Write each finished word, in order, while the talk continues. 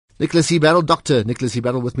Nicholas E. Battle, Dr. Nicholas E.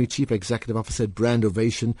 Battle with me, Chief Executive Officer at Brand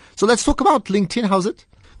Ovation. So let's talk about LinkedIn. How's it?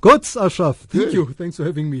 Good, Ashraf. Thank Good. you. Thanks for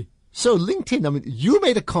having me. So LinkedIn, I mean, you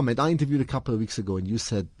made a comment. I interviewed a couple of weeks ago and you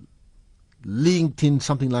said LinkedIn,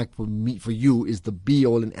 something like for you, is the be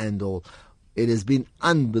all and end all. It has been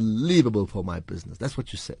unbelievable for my business. That's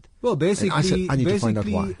what you said. Well, basically, and I said, I need to find out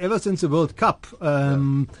why. Ever since the World Cup,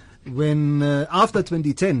 when after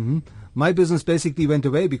 2010, my business basically went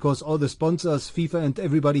away because all the sponsors, FIFA and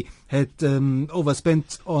everybody had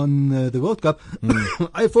overspent on the World Cup.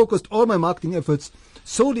 I focused all my marketing efforts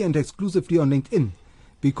solely and exclusively on LinkedIn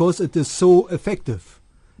because it is so effective.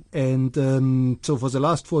 And so for the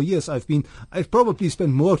last 4 years, I've probably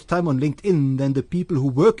spent more time on LinkedIn than the people who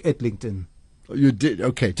work at LinkedIn. You did?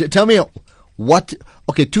 Okay. Tell me what...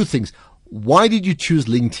 Okay, two things. Why did you choose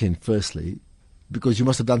LinkedIn, firstly? Because you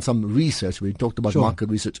must have done some research. We talked about market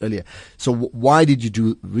research earlier. So why did you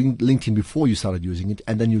do LinkedIn before you started using it?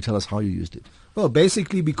 And then you tell us how you used it. Well,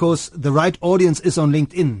 basically because the right audience is on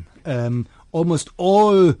LinkedIn. Almost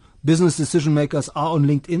all business decision makers are on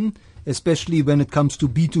LinkedIn, especially when it comes to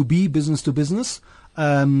B2B, business to business.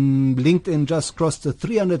 LinkedIn just crossed the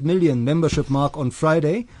 300 million membership mark on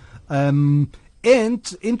Friday.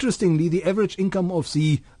 And interestingly, the average income of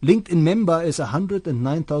the LinkedIn member is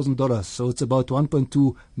 $109,000. So it's about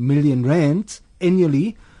 1.2 million rand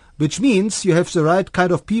annually, which means you have the right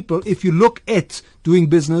kind of people if you look at doing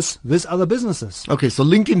business with other businesses. Okay, so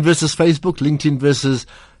LinkedIn versus Facebook, LinkedIn versus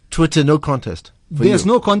Twitter, no contest. There's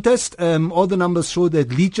no contest. All the numbers show that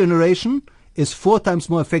lead generation is 4 times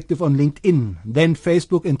more effective on LinkedIn than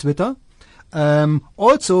Facebook and Twitter.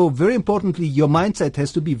 Also, very importantly, your mindset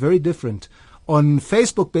has to be very different. On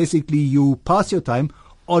Facebook, basically, you pass your time.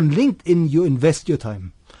 On LinkedIn, you invest your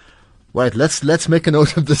time. Right, let's make a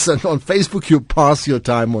note of this. On Facebook, you pass your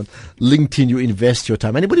time. On LinkedIn, you invest your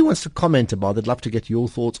time. Anybody wants to comment about it? I'd love to get your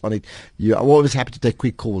thoughts on it. I'm always happy to take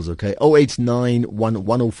quick calls, okay?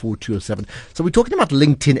 0891104207. So we're talking about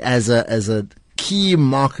LinkedIn as a key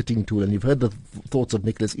marketing tool, and you've heard the thoughts of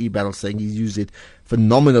Nicholas E. Battle saying he's used it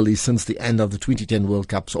phenomenally since the end of the 2010 World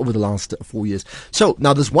Cup, so over the last 4 years. So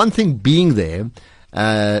now there's one thing being there,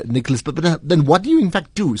 Nicholas, but then what do you in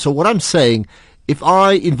fact do? So what I'm saying, if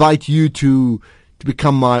I invite you to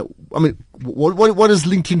become what is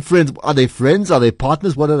LinkedIn friends? Are they friends? Are they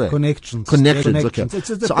partners? What are they? Connections. Okay. It's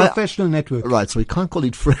a professional network. Right, so we can't call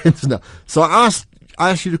it friends now. So I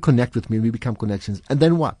ask you to connect with me, we become connections. And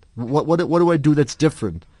then what? What do I do that's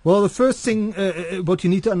different? Well, the first thing, what you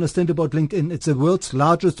need to understand about LinkedIn, it's the world's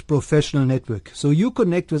largest professional network. So you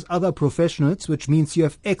connect with other professionals, which means you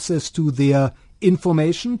have access to their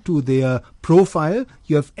information, to their profile.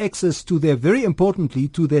 You have access to very importantly,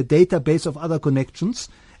 to their database of other connections.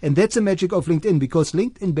 And that's the magic of LinkedIn, because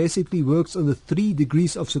LinkedIn basically works on the 3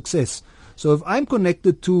 degrees of success. So if I'm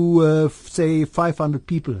connected to, say, 500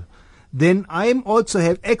 people, then I also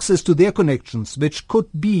have access to their connections, which could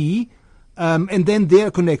be, and then their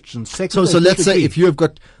connections. So let's say if you have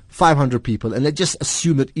got 500 people, and let's just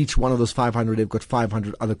assume that each one of those 500 have got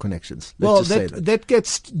 500 other connections. That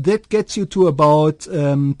gets you to about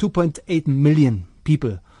 2.8 million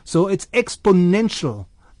people. So it's exponential,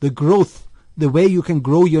 the growth, the way you can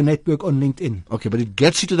grow your network on LinkedIn. Okay, but it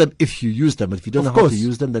gets you to them if you use them. But if you don't know how to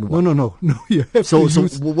use them, then what? No. You have so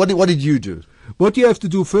what did you do? What you have to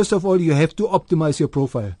do, first of all, you have to optimize your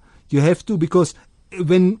profile. You have to, because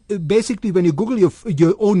when you Google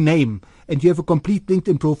your own name and you have a complete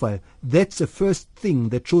LinkedIn profile, that's the first thing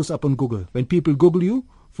that shows up on Google. When people Google you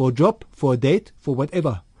for a job, for a date, for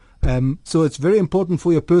whatever. So it's very important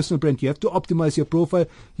for your personal brand. You have to optimize your profile.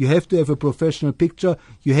 You have to have a professional picture.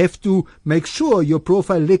 You have to make sure your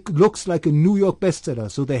profile looks like a New York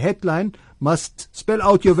bestseller. So the headline must spell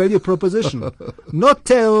out your value proposition. Not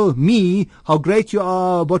tell me how great you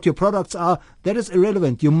are, what your products are. That is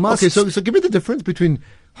irrelevant. You must... Okay, so give me the difference between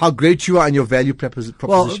how great you are and your value proposition.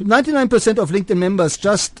 Well, 99% of LinkedIn members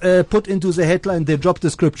just put into the headline their job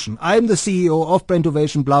description. I'm the CEO of Brand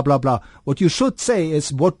Ovation, blah, blah, blah. What you should say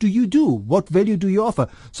is, what do you do? What value do you offer?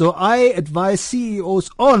 So I advise CEOs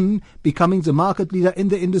on becoming the market leader in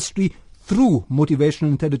the industry through motivational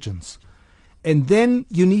intelligence. And then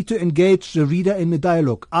you need to engage the reader in a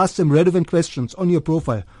dialogue. Ask them relevant questions on your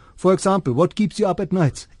profile. For example, what keeps you up at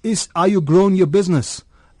night? Are you growing your business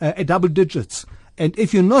at double digits? And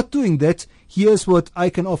if you're not doing that, here's what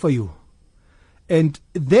I can offer you. And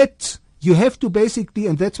that you have to basically,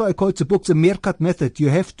 and that's why I call it the book, the Meerkat Method. You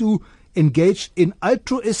have to engage in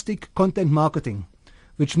altruistic content marketing,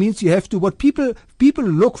 which means you have to, what people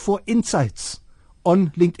look for insights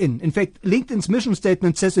on LinkedIn. In fact, LinkedIn's mission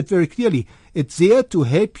statement says it very clearly. It's there to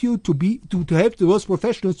help you to help those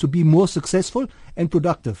professionals to be more successful and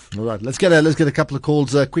productive. All right, let's get a couple of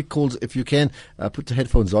calls, quick calls if you can. Put the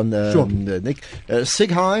headphones on, Sure. Nick.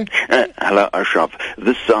 Sig, hi. Hello, Ashraf.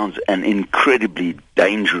 This sounds an incredibly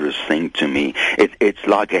dangerous thing to me. It's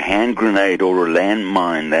like a hand grenade or a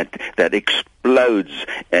landmine that explodes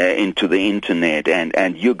into the internet,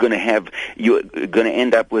 and you're going to end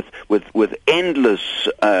up with endless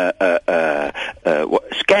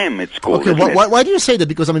scam. It's called. Okay, why do you say that?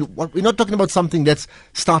 Because I mean, we're not talking about something that's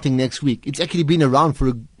starting next week. It's actually been around for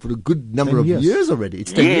a good number of years already.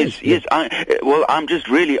 It's 10 years. Yes. I'm just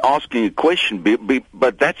really asking a question,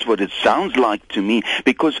 but that's what it sounds like to me,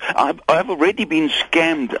 because I've already been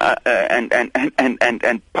scammed and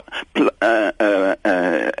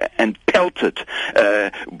pelted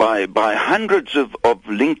by hundreds of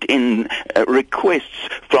LinkedIn requests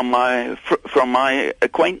from my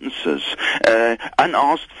acquaintances,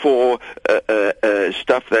 unasked for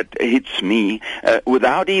stuff that hits me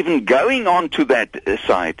without even going onto that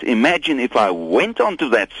site. Imagine if I went onto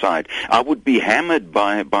that site, I would be hammered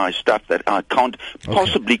by stuff that I can't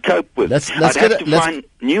possibly cope with. I'd have to find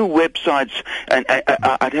new websites, and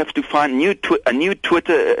I'd have to find a new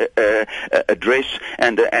Twitter address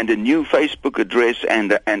and a new Facebook address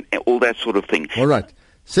and all that sort of thing. All right.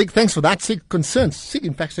 Sig, thanks for that. Sig concerns. Sig,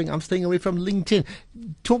 in fact, saying I'm staying away from LinkedIn.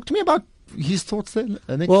 Talk to me about his thoughts there,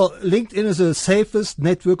 Nick. Well, LinkedIn is the safest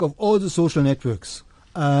network of all the social networks.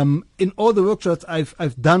 In all the workshops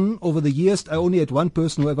I've done over the years, I only had one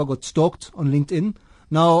person who ever got stalked on LinkedIn.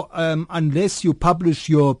 Now, unless you publish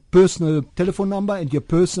your personal telephone number and your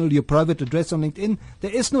private address on LinkedIn,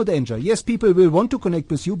 there is no danger. Yes, people will want to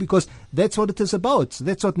connect with you because that's what it is about.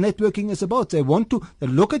 That's what networking is about. They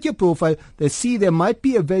look at your profile, they see there might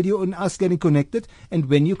be a value in us getting connected, and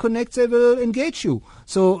when you connect, they will engage you.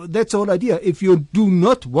 So that's the whole idea. If you do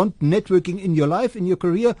not want networking in your life, in your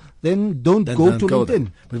career, then don't go to LinkedIn. There.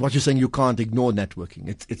 But what you're saying, you can't ignore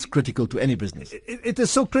networking. It's critical to any business. It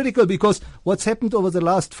is so critical because what's happened over the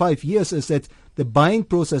last 5 years is that the buying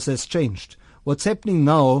process has changed. What's happening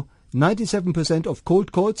now, 97% of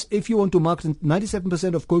cold calls, if you want to market,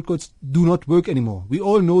 97% of cold calls do not work anymore. We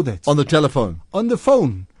all know that. On the telephone. On the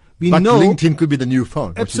phone. But LinkedIn could be the new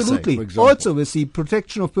phone. Absolutely. Say, also, with the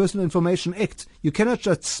Protection of Personal Information Act, you cannot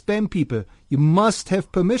just spam people. You must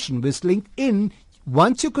have permission. With LinkedIn,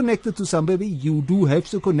 once you're connected to somebody, you do have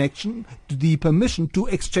the permission to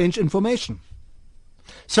exchange information.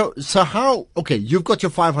 So how? Okay, you've got your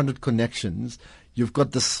 500 connections. You've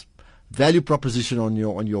got this value proposition on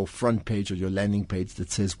your front page or your landing page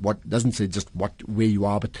that says doesn't say just where you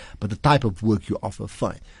are, but the type of work you offer.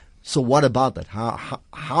 Fine. So what about that?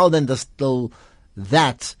 How then does still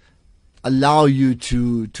that allow you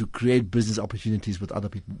to create business opportunities with other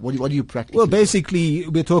people? What do you practice? Well, basically,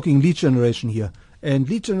 we're talking lead generation here. And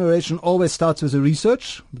lead generation always starts with the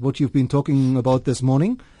research, what you've been talking about this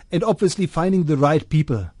morning, and obviously finding the right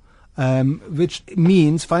people, which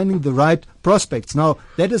means finding the right prospects. Now,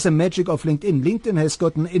 that is the magic of LinkedIn. LinkedIn has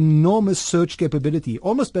got an enormous search capability,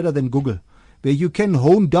 almost better than Google, where you can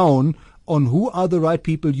hone down on who are the right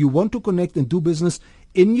people you want to connect and do business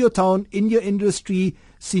in your town, in your industry,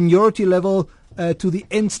 seniority level, to the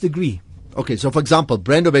nth degree. Okay, so for example,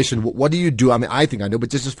 brand ovation, what do you do? I mean, I think I know, but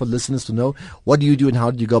just for listeners to know, what do you do and how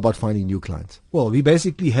do you go about finding new clients? Well, we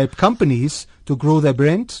basically help companies to grow their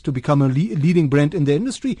brand, to become a leading brand in the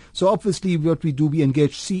industry. So obviously what we do, we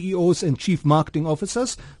engage CEOs and chief marketing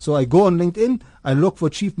officers. So I go on LinkedIn, I look for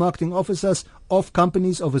chief marketing officers of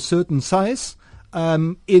companies of a certain size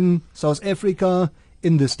in South Africa,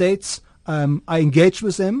 in the States. I engage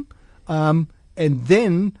with them. And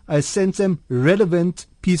then I send them relevant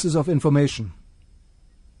pieces of information.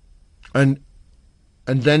 And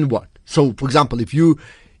then what? So, for example, if you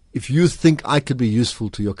think I could be useful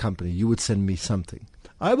to your company, you would send me something.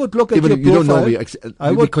 I would look at even your if you profile. Don't know me.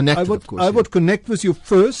 I would connect with you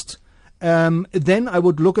first. Then I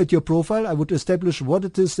would look at your profile. I would establish what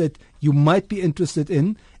it is that you might be interested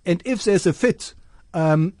in, and if there's a fit,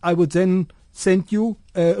 I would then send you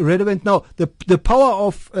relevant. Now, the power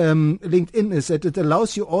of LinkedIn is that it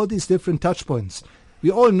allows you all these different touch points. We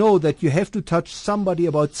all know that you have to touch somebody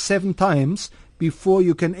about 7 times before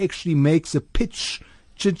you can actually make the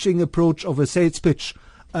pitching approach of a sales pitch.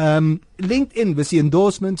 LinkedIn, with the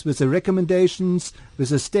endorsements, with the recommendations, with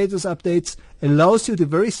the status updates, allows you to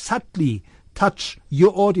very subtly touch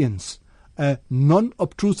your audience,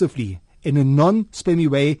 non-obtrusively, in a non-spammy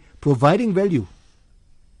way, providing value.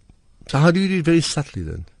 So how do you do it very subtly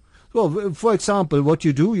then? Well, for example, what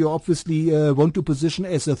you do, you obviously want to position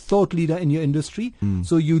as a thought leader in your industry.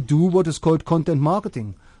 So you do what is called content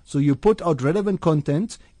marketing. So you put out relevant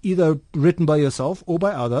content either written by yourself or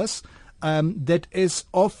by others, that is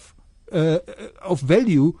of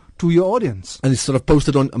value to your audience. And it's sort of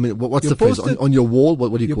posted on, I mean, what's the phrase? On your wall?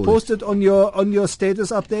 What do you call it? You post it on your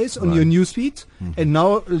status updates, on your newsfeed. Mm-hmm. And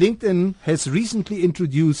now LinkedIn has recently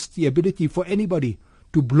introduced the ability for anybody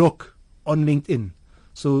to block on LinkedIn.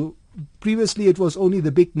 So previously it was only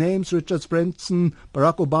the big names, Richard Branson,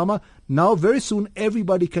 Barack Obama. Now very soon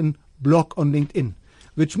everybody can block on LinkedIn.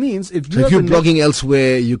 Which means if you're blogging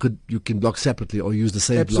elsewhere, you can block separately or use the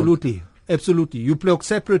same Absolutely. blog. Absolutely. You block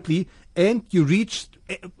separately and you reach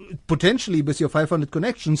potentially with your 500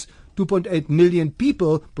 connections 2.8 million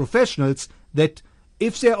people, professionals, that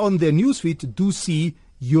if they're on their newsfeed do see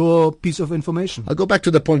your piece of information. I'll go back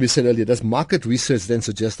to the point we said earlier. Does market research then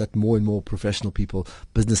suggest that more and more professional people,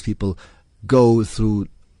 business people, go through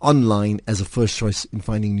online as a first choice in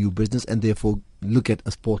finding new business and therefore look at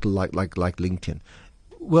a portal like LinkedIn?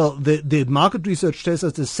 Well, the market research tells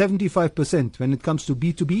us that 75% when it comes to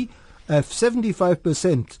B2B,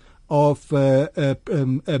 75%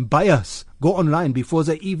 of buyers go online before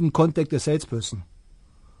they even contact a salesperson.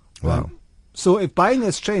 Wow. So if buying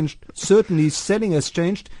has changed, certainly selling has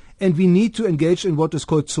changed, and we need to engage in what is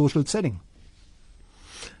called social selling.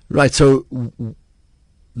 Right. So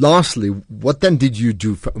lastly, what then did you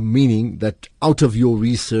do, meaning that out of your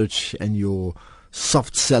research and your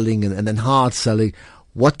soft selling and then hard selling,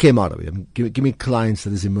 what came out of it? I mean, give me clients that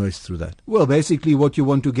has emerged through that. Well, basically what you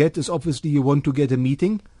want to get is obviously you want to get a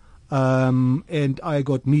meeting. And I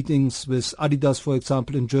got meetings with Adidas, for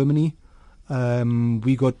example, in Germany.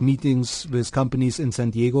 We got meetings with companies in San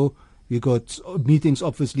Diego. We got meetings,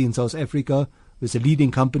 obviously, in South Africa with the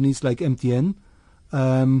leading companies like MTN.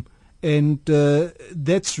 And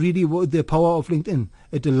that's really the power of LinkedIn.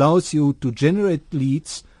 It allows you to generate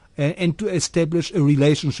leads and to establish a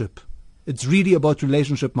relationship. It's really about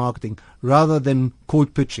relationship marketing rather than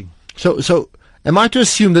cold pitching. So am I to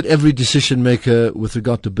assume that every decision maker with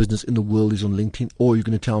regard to business in the world is on LinkedIn, or are you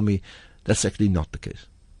going to tell me that's actually not the case?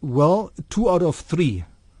 Well, 2 out of 3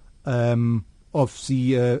 of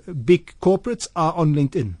the big corporates are on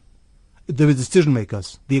LinkedIn. The decision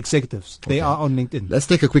makers, the executives, they are on LinkedIn. Let's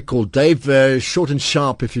take a quick call. Dave, short and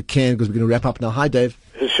sharp if you can, because we're going to wrap up now. Hi, Dave.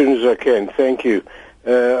 As soon as I can, thank you.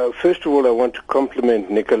 First of all, I want to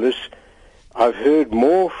compliment Nicholas. I've heard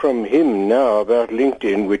more from him now about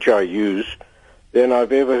LinkedIn, which I use, than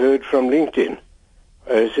I've ever heard from LinkedIn,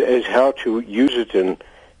 as how to use it and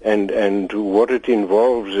what it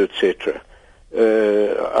involves, etc.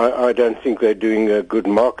 I don't think they're doing a good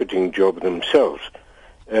marketing job themselves.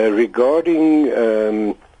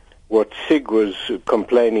 Regarding what Sig was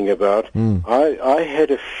complaining about, I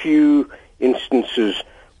had a few instances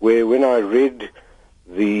where when I read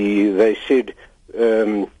they said,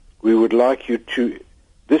 we would like you to,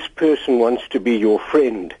 this person wants to be your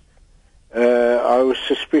friend. I was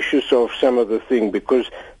suspicious of some of the thing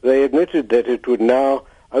because they admitted that it would now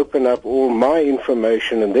open up all my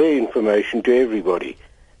information and their information to everybody.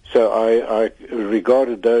 So I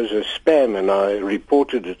regarded those as spam and I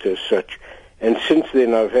reported it as such. And since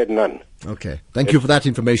then I've had none. Okay. Thank you for that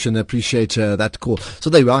information. I appreciate that call.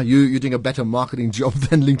 So there you are. You're doing a better marketing job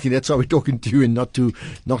than LinkedIn. That's why we're talking to you and not to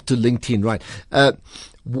LinkedIn, right?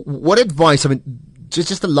 What advice, I mean,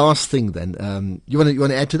 just the last thing then. You want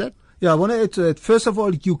to add to that? Yeah, I want to add to that. First of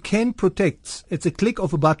all, you can protect, it's a click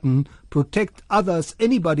of a button, protect others,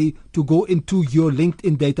 anybody to go into your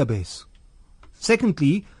LinkedIn database.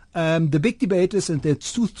 Secondly, the big debate is, and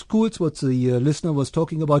there's 2 schools, what the listener was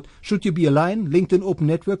talking about, should you be a lion, LinkedIn open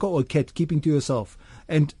networker, or cat, keeping to yourself?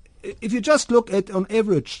 And if you just look at, on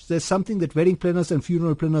average, there's something that wedding planners and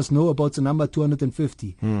funeral planners know about the number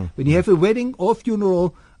 250. When you have a wedding or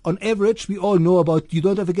funeral, on average, we all know about, you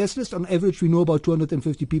don't have a guest list, on average, we know about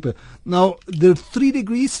 250 people. Now, the 3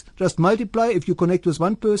 degrees, just multiply, if you connect with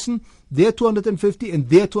one person, they're 250 and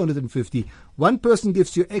they're 250. One person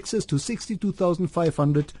gives you access to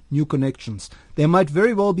 62,500 new connections. There might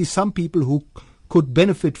very well be some people who could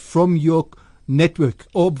benefit from your network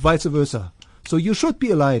or vice versa. So you should be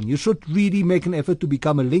a lion. You should really make an effort to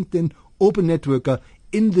become a LinkedIn open networker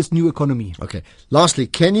in this new economy. Okay. Lastly,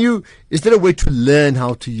 is there a way to learn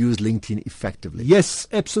how to use LinkedIn effectively? Yes,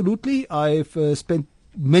 absolutely. I've spent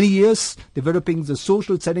many years developing the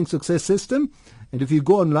social selling success system. And if you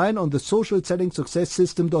go online on the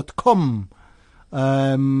socialsellingsuccesssystem.com,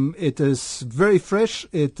 it is very fresh.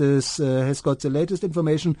 It has got the latest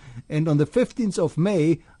information. And on the 15th of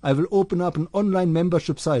May, I will open up an online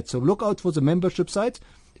membership site. So look out for the membership site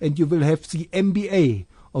and you will have the MBA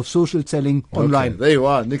of social selling online. Okay, there you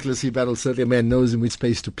are. Nicholas E. Battle, certainly a man knows in which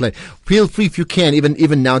space to play. Feel free, if you can,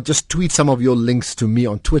 even now, just tweet some of your links to me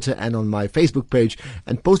on Twitter and on my Facebook page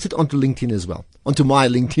and post it onto LinkedIn as well, onto my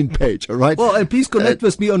LinkedIn page, all right? Well, and please connect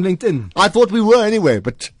with me on LinkedIn. I thought we were anyway,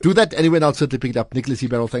 but do that anyway, and I'll certainly pick it up. Nicholas E.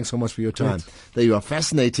 Battle, thanks so much for your time. Right. There you are.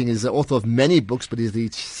 Fascinating. He's the author of many books, but he's the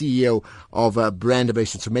CEO of Brand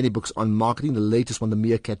Innovation. So many books on marketing. The latest one, The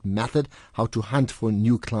Meerkat Method, How to Hunt for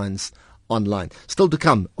New Clients Online. Still to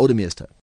come, Odemeester.